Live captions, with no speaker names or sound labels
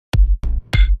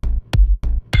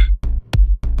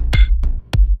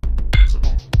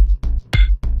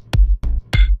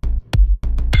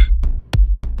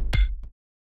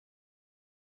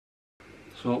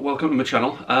So welcome to my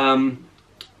channel.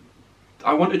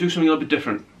 I want to do something a little bit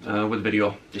different with the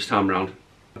video this time around.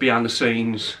 Behind the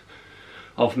scenes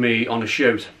of me on a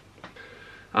shoot.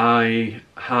 I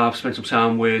have spent some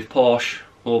time with Porsche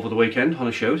over the weekend on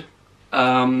a shoot.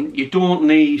 You don't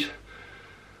need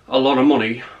a lot of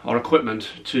money or equipment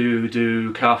to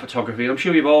do car photography. I'm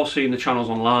sure you've all seen the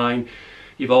channels online,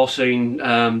 you've all seen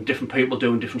different people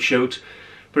doing different shoots,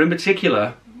 but in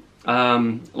particular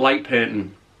light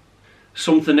painting.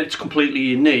 Something that's completely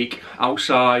unique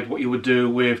outside what you would do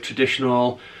with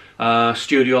traditional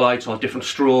studio lights or different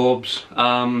strobes.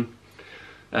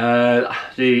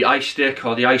 The ice stick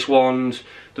or the ice wand,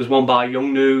 there's one by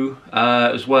Yongnou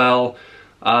as well.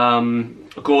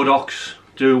 Godox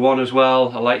do one as well,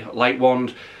 a light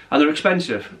wand, and they're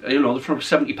expensive. You know, they're from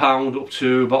 £70 up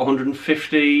to about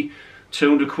 150,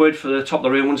 200 quid for the top of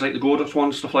the range ones like the Godox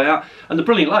ones, stuff like that. And they're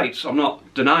brilliant lights, I'm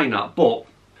not denying that, but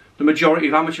the majority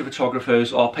of amateur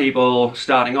photographers or people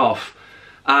starting off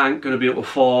aren't going to be able to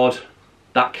afford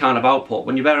that kind of output.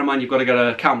 When you bear in mind you've got to get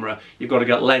a camera, you've got to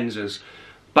get lenses,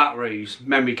 batteries,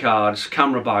 memory cards,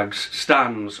 camera bags,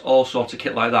 stands, all sorts of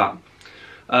kit like that.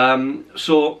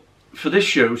 So for this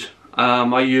shoot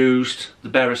I used the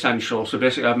bare essentials. So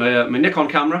basically I have my Nikon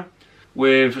camera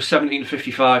with a 17-55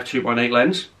 2.8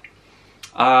 lens.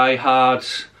 I had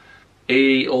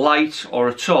a light or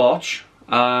a torch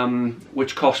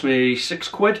which cost me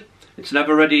 £6. It's an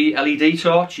ever-ready LED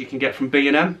torch you can get from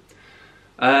B&M.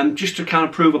 Just to kind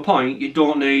of prove a point, you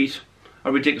don't need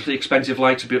a ridiculously expensive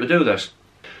light to be able to do this.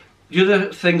 The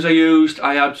other things I used,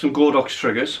 I had some Godox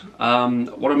triggers.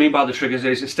 What I mean by the triggers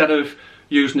is, instead of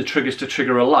using the triggers to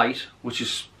trigger a light, which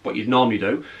is what you'd normally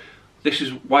do, this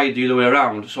is wired the other way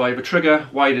around. So I have a trigger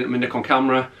wired into my Nikon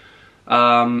camera,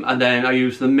 and then I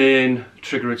use the main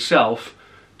trigger itself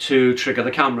to trigger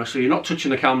the camera. So you're not touching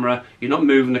the camera, you're not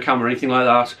moving the camera or anything like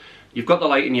that. You've got the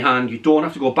light in your hand, you don't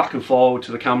have to go back and forward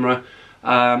to the camera.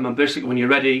 And basically when you're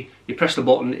ready, you press the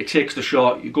button, it takes the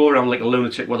shot, you go around like a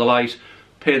lunatic with the light,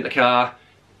 paint the car,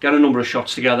 get a number of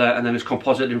shots together, and then it's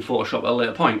composited in Photoshop at a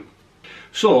later point.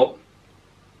 So,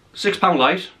 £6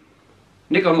 light,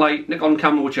 Nikon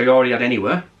camera, which I already had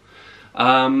anyway.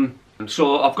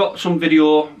 So I've got some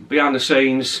video behind the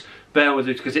scenes, bear with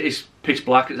it because it is pitch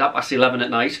black, it's at past 11 at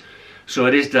night, so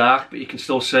it is dark, but you can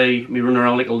still see me running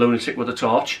around like a lunatic with a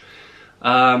torch.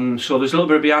 So there's a little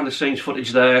bit of behind the scenes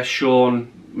footage there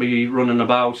showing me running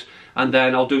about, and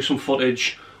then I'll do some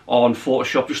footage on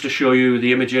Photoshop just to show you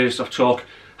the images I've took,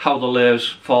 how the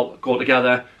layers go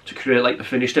together to create like the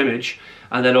finished image,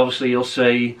 and then obviously you'll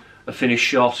see a finished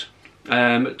shot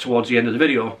towards the end of the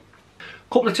video.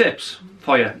 Couple of tips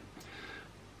for you.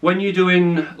 When you're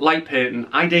doing light painting,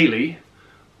 ideally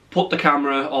put the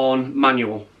camera on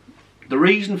manual. The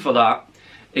reason for that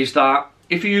is that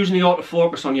if you're using the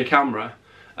autofocus on your camera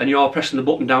and you're pressing the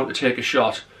button down to take a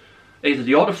shot, either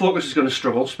the autofocus is going to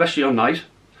struggle, especially on night,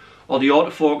 or the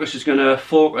autofocus is going to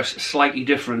focus slightly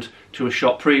different to a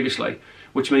shot previously,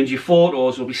 which means your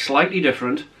photos will be slightly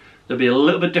different, they'll be a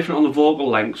little bit different on the focal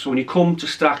length, so when you come to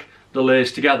stack the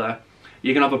layers together,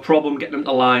 you're going to have a problem getting them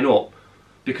to line up,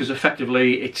 because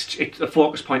effectively the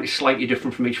focus point is slightly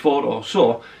different from each photo.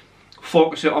 So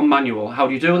focus it on manual. How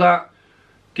do you do that?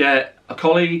 Get a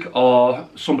colleague or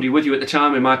somebody with you at the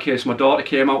time. In my case, my daughter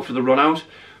came out for the run out,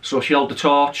 so she held the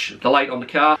torch, the light on the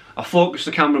car. I focused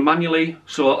the camera manually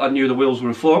so I knew the wheels were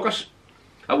in focus,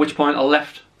 at which point I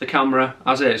left the camera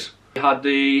as is. I had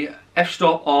the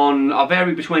f-stop on, I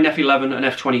varied between f11 and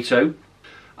f22,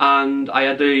 and I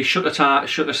had the shutter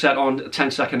set on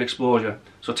 10-second exposure.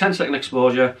 So 10-second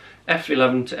exposure,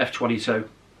 f11 to f22.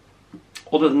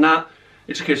 Other than that,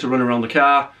 it's a case of running around the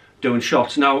car, doing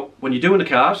shots. Now, when you're doing the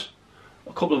cars,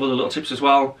 a couple of other little tips as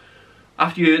well.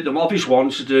 After you, the obvious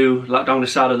ones to do, like down the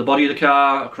side of the body of the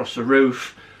car, across the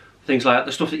roof, things like that,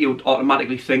 the stuff that you would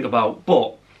automatically think about.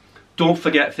 But don't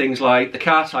forget things like the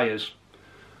car tyres,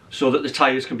 so that the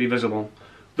tyres can be visible.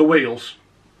 The wheels,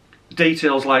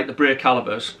 details like the brake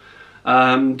calipers,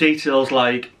 details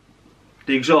like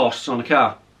the exhausts on the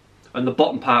car, and the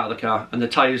bottom part of the car, and the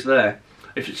tyres there.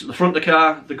 If it's at the front of the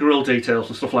car, the grille details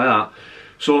and stuff like that.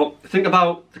 So think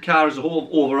about the car as a whole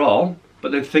overall,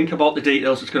 but then think about the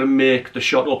details that's going to make the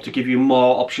shot up to give you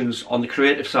more options on the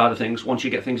creative side of things once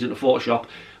you get things into Photoshop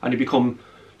and you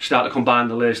start to combine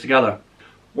the layers together.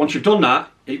 Once you've done that,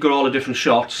 you've got all the different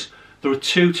shots. There are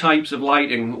two types of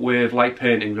lighting with light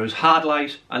painting. There is hard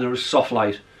light and there is soft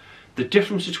light. The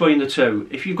difference between the two,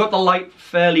 if you've got the light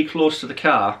fairly close to the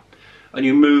car and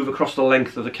you move across the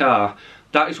length of the car,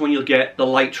 that is when you'll get the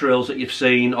light trails that you've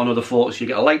seen on other photos. You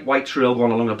get a light white trail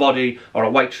going along the body, or a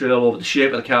white trail over the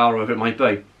shape of the car, or whatever it might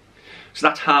be. So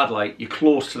that's hard light. You're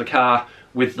close to the car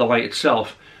with the light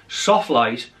itself. Soft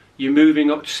light, you're moving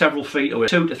up several feet away,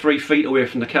 2 to 3 feet away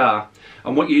from the car,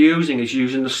 and what you're using is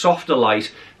using the softer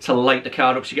light to light the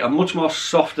car up, so you get a much more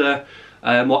softer,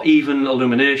 more even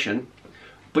illumination,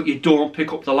 but you don't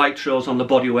pick up the light trails on the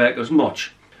bodywork as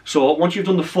much. So once you've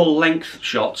done the full length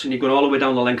shots and you're going all the way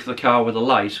down the length of the car with the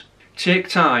light, take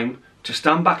time to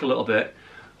stand back a little bit,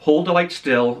 hold the light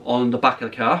still on the back of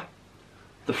the car,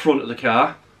 the front of the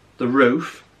car, the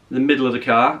roof, the middle of the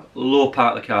car, low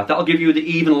part of the car. That'll give you the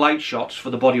even light shots for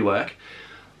the bodywork.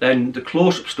 Then the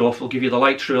close-up stuff will give you the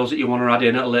light trails that you want to add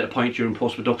in at a later point during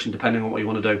post-production, depending on what you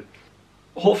want to do.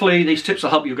 Hopefully these tips will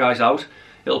help you guys out.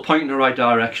 It'll point in the right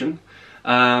direction.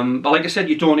 But like I said,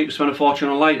 you don't need to spend a fortune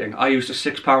on lighting. I used a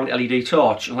 £6 LED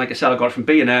torch, and like I said, I got it from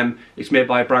B&M. It's made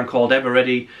by a brand called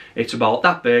Everready. It's about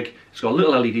that big. It's got a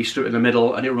little LED strip in the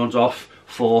middle, and it runs off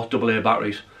 4 AA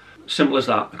batteries. Simple as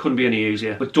that. It couldn't be any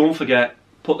easier. But don't forget,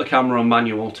 put the camera on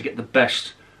manual to get the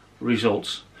best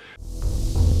results.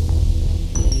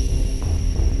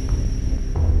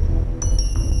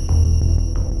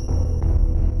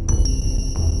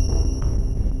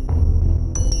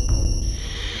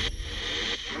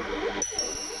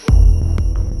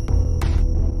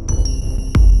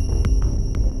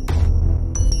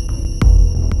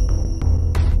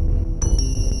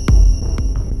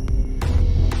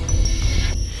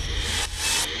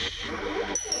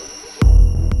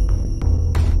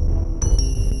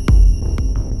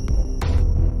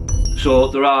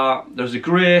 So there's a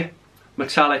grey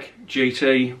metallic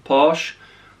GT Porsche,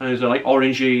 and there's a like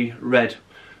orangey red.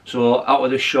 So out of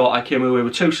this shot I came away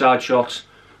with 2 side shots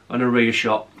and a rear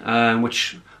shot,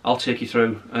 which I'll take you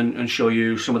through and show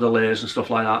you some of the layers and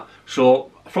stuff like that.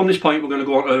 So from this point we're going to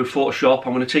go on to Photoshop.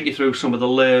 I'm going to take you through some of the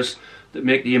layers that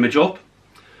make the image up,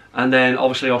 and then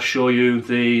obviously I'll show you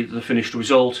the finished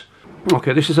result.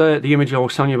 Okay, this is the image I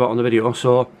was telling you about on the video.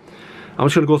 So I'm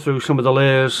just going to go through some of the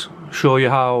layers, show you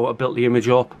how I built the image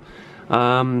up.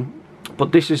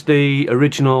 But this is the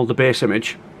original, the base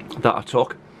image that I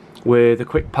took with a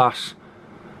quick pass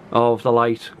of the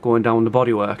light going down the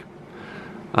bodywork.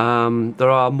 There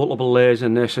are multiple layers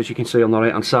in this, as you can see on the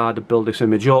right hand side, to build this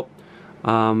image up.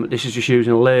 This is just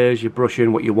using layers. You brush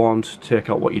in what you want, take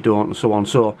out what you don't, and so on.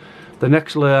 So the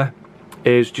next layer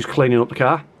is just cleaning up the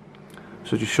car.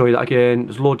 So just show you that again.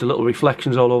 There's loads of little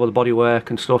reflections all over the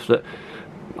bodywork and stuff that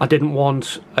I didn't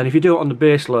want, and if you do it on the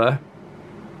base layer,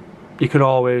 you can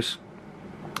always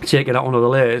take it out one of the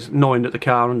layers knowing that the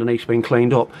car underneath's been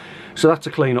cleaned up. So that's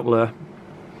a clean up layer.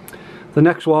 The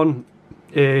next one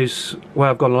is where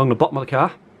I've gone along the bottom of the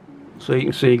car, so you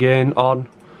can see again on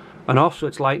and off, so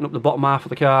it's lighting up the bottom half of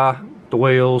the car, the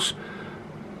wheels,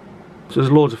 so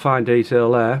there's loads of fine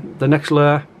detail there. The next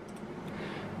layer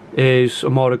is a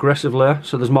more aggressive layer,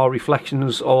 so there's more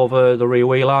reflections over the rear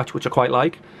wheel arch, which I quite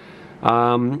like.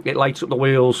 It lights up the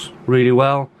wheels really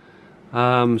well.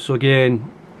 So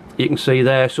again, you can see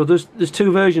there. So there's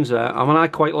 2 versions there. I mean, I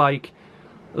quite like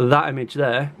that image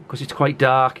there because it's quite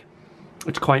dark,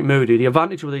 it's quite moody. The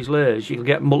advantage with these layers, you can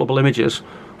get multiple images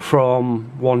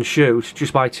from one shoot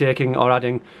just by taking or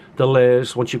adding the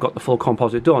layers once you've got the full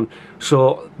composite done.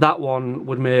 So that one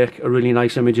would make a really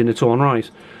nice image in its own right.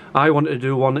 I wanted to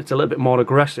do one that's a little bit more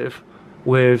aggressive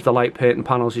with the light painting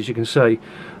panels, as you can see.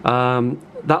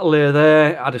 That layer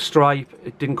there had a stripe.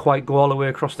 It didn't quite go all the way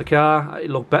across the car.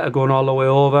 It looked better going all the way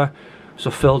over,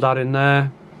 so filled that in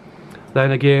there.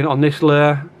 Then again on this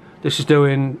layer, this is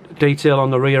doing detail on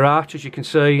the rear arch, as you can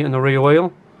see, and the rear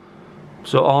wheel,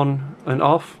 so on and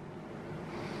off.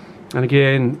 And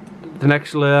again, the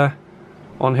next layer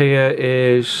on here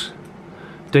is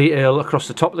detail across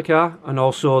the top of the car and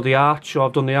also the arch. So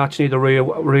I've done the arch near the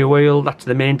rear wheel. That's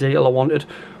the main detail I wanted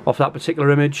off that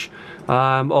particular image.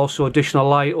 Also additional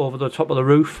light over the top of the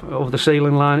roof, over the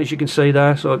ceiling line, as you can see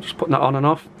there, so just putting that on and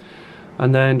off,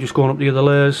 and then just going up the other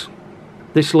layers.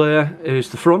 This layer is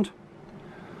the front,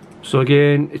 so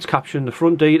again it's capturing the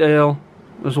front detail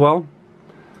as well,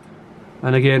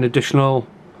 and again additional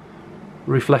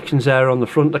reflections there on the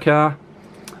front of the car.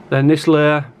 Then this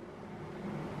layer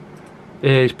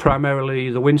is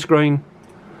primarily the windscreen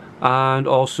and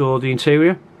also the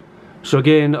interior. So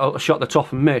again, a shot that's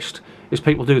often missed is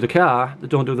people do the car, they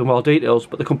don't do the more details,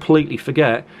 but they completely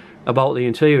forget about the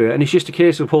interior, and it's just a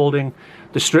case of holding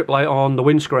the strip light on the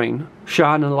windscreen,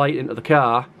 shining the light into the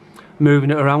car,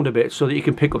 moving it around a bit so that you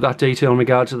can pick up that detail in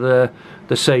regards to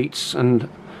the seats and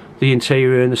the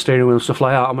interior and the steering wheel and stuff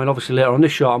like that. I mean, obviously later on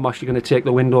this shot I'm actually going to take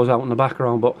the windows out in the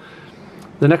background, but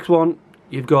the next one,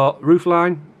 you've got roof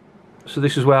line. So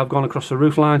this is where I've gone across the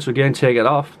roof line, so again take it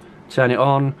off, turn it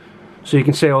on, so you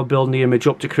can see how I'm building the image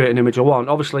up to create an image I want.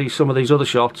 Obviously some of these other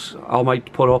shots I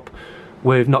might put up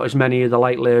with not as many of the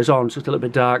light layers on, so it's a little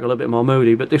bit darker, a little bit more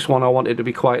moody. But this one I wanted to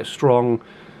be quite a strong,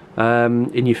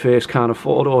 in your face kind of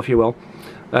photo, if you will.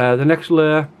 The next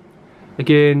layer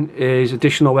again is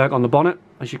additional work on the bonnet,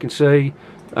 as you can see,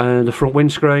 and the front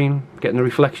windscreen, getting the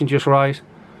reflection just right.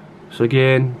 So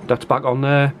again, that's back on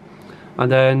there.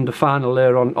 And then the final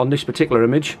layer on this particular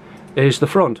image is the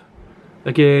front.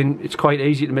 Again, it's quite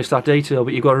easy to miss that detail,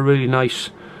 but you've got a really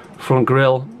nice front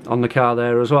grille on the car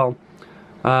there as well.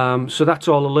 So that's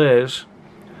all the layers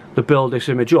that build this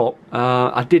image up.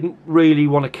 I didn't really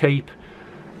want to keep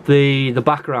the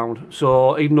background,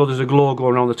 so even though there's a glow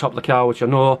going around the top of the car, which I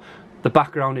know the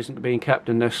background isn't being kept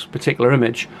in this particular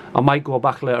image, I might go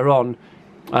back later on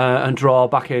and draw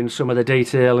back in some of the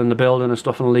detail in the building and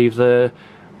stuff, and leave the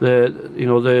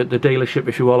dealership,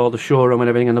 if you will, or the showroom and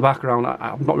everything in the background.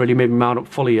 I've not really made my mind up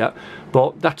fully yet,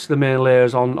 but that's the main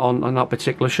layers on that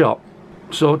particular shot.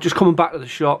 So just coming back to the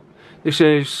shot, this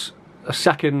is a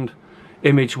second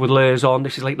image with layers on.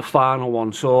 This is like the final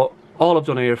one. So all I've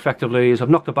done here effectively is I've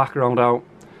knocked the background out,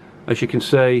 as you can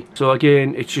see. So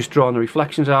again, it's just drawing the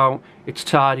reflections out, it's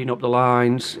tidying up the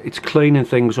lines, it's cleaning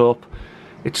things up,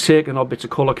 it's taking odd bits of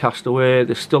colour cast away.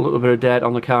 There's still a little bit of dead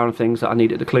on the car and things that I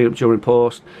needed to clean up during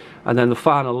post. And then the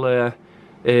final layer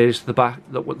is the back,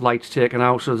 that with lights taken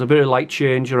out. So there's a bit of light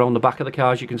change around the back of the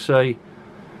car, as you can see.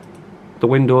 The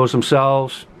windows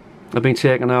themselves have been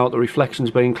taken out, the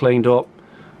reflections being cleaned up.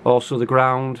 Also the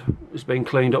ground has been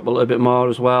cleaned up a little bit more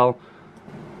as well.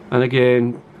 And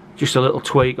again, just a little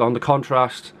tweak on the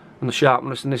contrast and the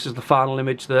sharpness, and this is the final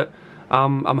image that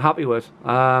I'm happy with.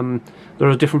 There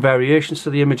are different variations to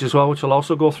the image as well, which I'll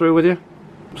also go through with you.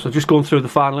 So just going through the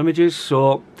final images.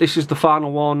 So this is the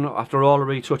final one after all the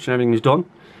retouch and everything is done,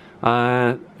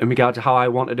 in regard to how I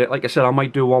wanted it. Like I said, I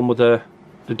might do one with the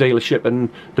dealership and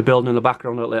the building in the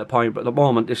background at a later point, but at the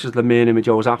moment this is the main image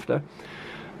I was after.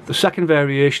 The second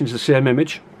variation is the same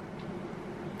image.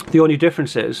 The only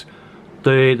difference is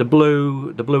the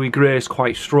bluey grey is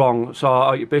quite strong, so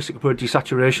I basically put a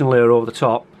desaturation layer over the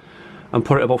top and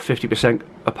put it about 50%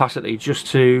 opacity, just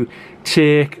to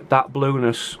take that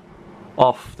blueness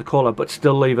off the colour, but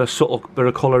still leave a subtle bit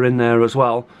of colour in there as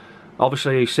well.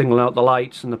 Obviously singling out the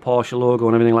lights and the Porsche logo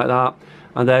and everything like that.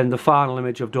 And then the final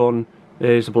image I've done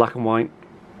is black and white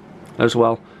as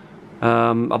well.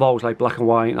 I've always liked black and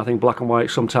white, and I think black and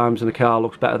white sometimes in a car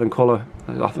looks better than colour.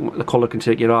 I think the colour can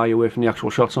take your eye away from the actual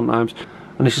shot sometimes.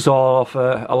 And this is all off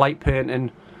a light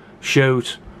painting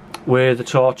shoot with the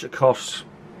torch. It costs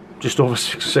just over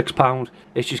 £6.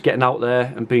 It's just getting out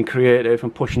there and being creative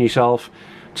and pushing yourself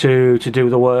to do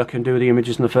the work and do the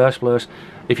images in the first place.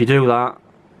 If you do that,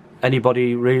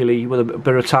 anybody really with a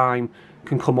bit of time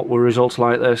can come up with results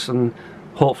like this, and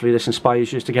hopefully this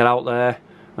inspires you to get out there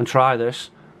and try this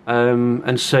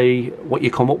and see what you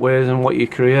come up with and what you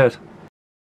create.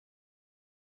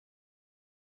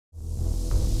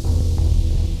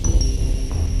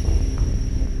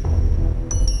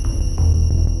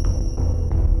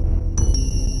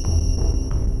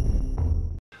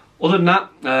 Other than that,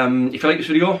 if you like this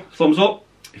video, thumbs up.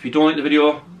 If you don't like the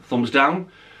video, thumbs down.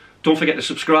 Don't forget to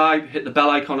subscribe, hit the bell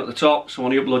icon at the top, so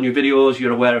when you upload new videos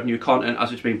you're aware of new content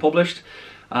as it's being published.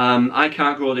 I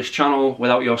can't grow this channel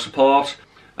without your support.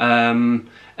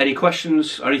 Any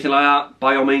questions or anything like that,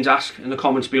 by all means ask in the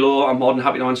comments below. I'm more than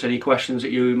happy to answer any questions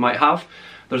that you might have.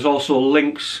 There's also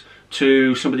links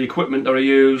to some of the equipment that I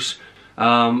use,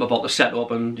 about the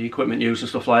setup and the equipment used and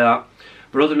stuff like that.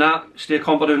 But other than that, stay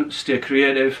confident, stay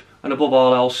creative, and above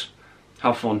all else,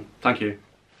 have fun. Thank you.